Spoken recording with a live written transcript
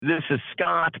This is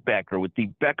Scott Becker with the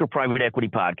Becker Private Equity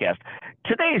Podcast.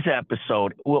 Today's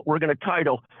episode, we're going to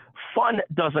title Fun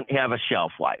Doesn't Have a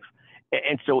Shelf Life.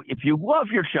 And so if you love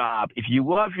your job, if you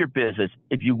love your business,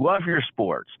 if you love your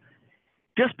sports,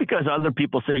 just because other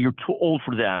people say you're too old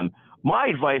for them, my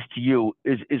advice to you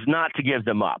is not to give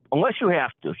them up, unless you have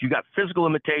to. If you got physical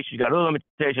limitations, you got other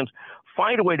limitations,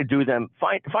 find a way to do them,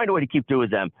 find a way to keep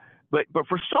doing them. But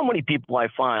for so many people, I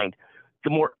find the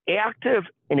more active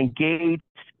and engaged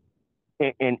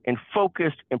and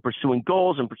focused in pursuing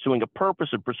goals and pursuing a purpose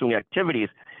and pursuing activities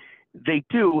they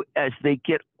do as they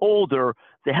get older,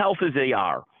 the healthier they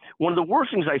are. One of the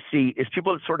worst things I see is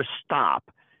people that sort of stop,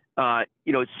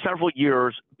 several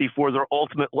years before their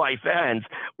ultimate life ends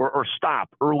or stop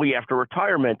early after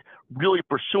retirement, really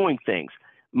pursuing things.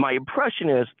 My impression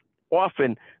is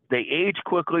often they age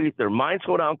quickly, their minds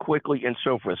slow down quickly, and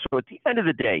so forth. So at the end of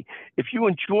the day, if you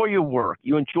enjoy your work,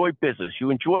 you enjoy business, you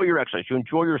enjoy your exercise, you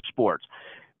enjoy your sports,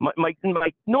 my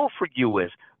note for you is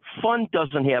fun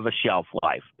doesn't have a shelf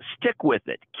life. Stick with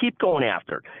it. Keep going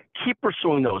after it. Keep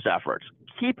pursuing those efforts.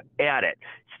 Keep at it.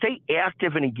 Stay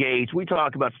active and engaged. We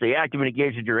talk about stay active and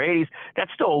engaged in your 80s.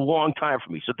 That's still a long time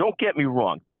for me. So don't get me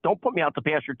wrong. Don't put me out the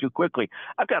pasture too quickly.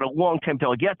 I've got a long time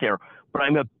till I get there, but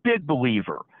I'm a big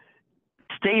believer.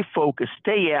 Stay focused,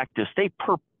 stay active, stay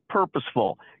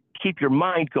purposeful. Keep your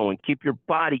mind going, keep your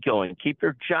body going, keep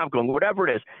your job going, whatever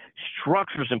it is.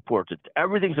 Structure is important.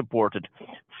 Everything's important.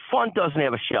 Fun doesn't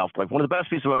have a shelf life. One of the best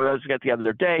pieces I was got the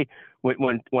other day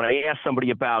when I asked somebody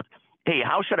about, hey,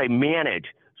 how should I manage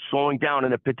slowing down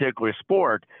in a particular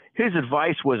sport? His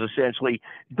advice was essentially,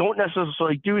 don't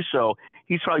necessarily do so.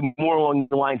 He's probably more along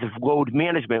the lines of load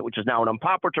management, which is now an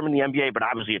unpopular term in the NBA, but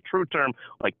obviously a true term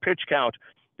like pitch count,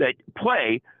 that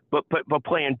play, but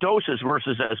play in doses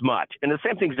versus as much. And the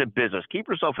same thing is in business. Keep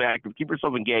yourself active, keep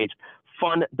yourself engaged.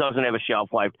 Fun doesn't have a shelf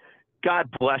life. God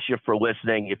bless you for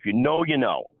listening. If you know, you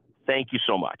know. Thank you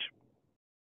so much.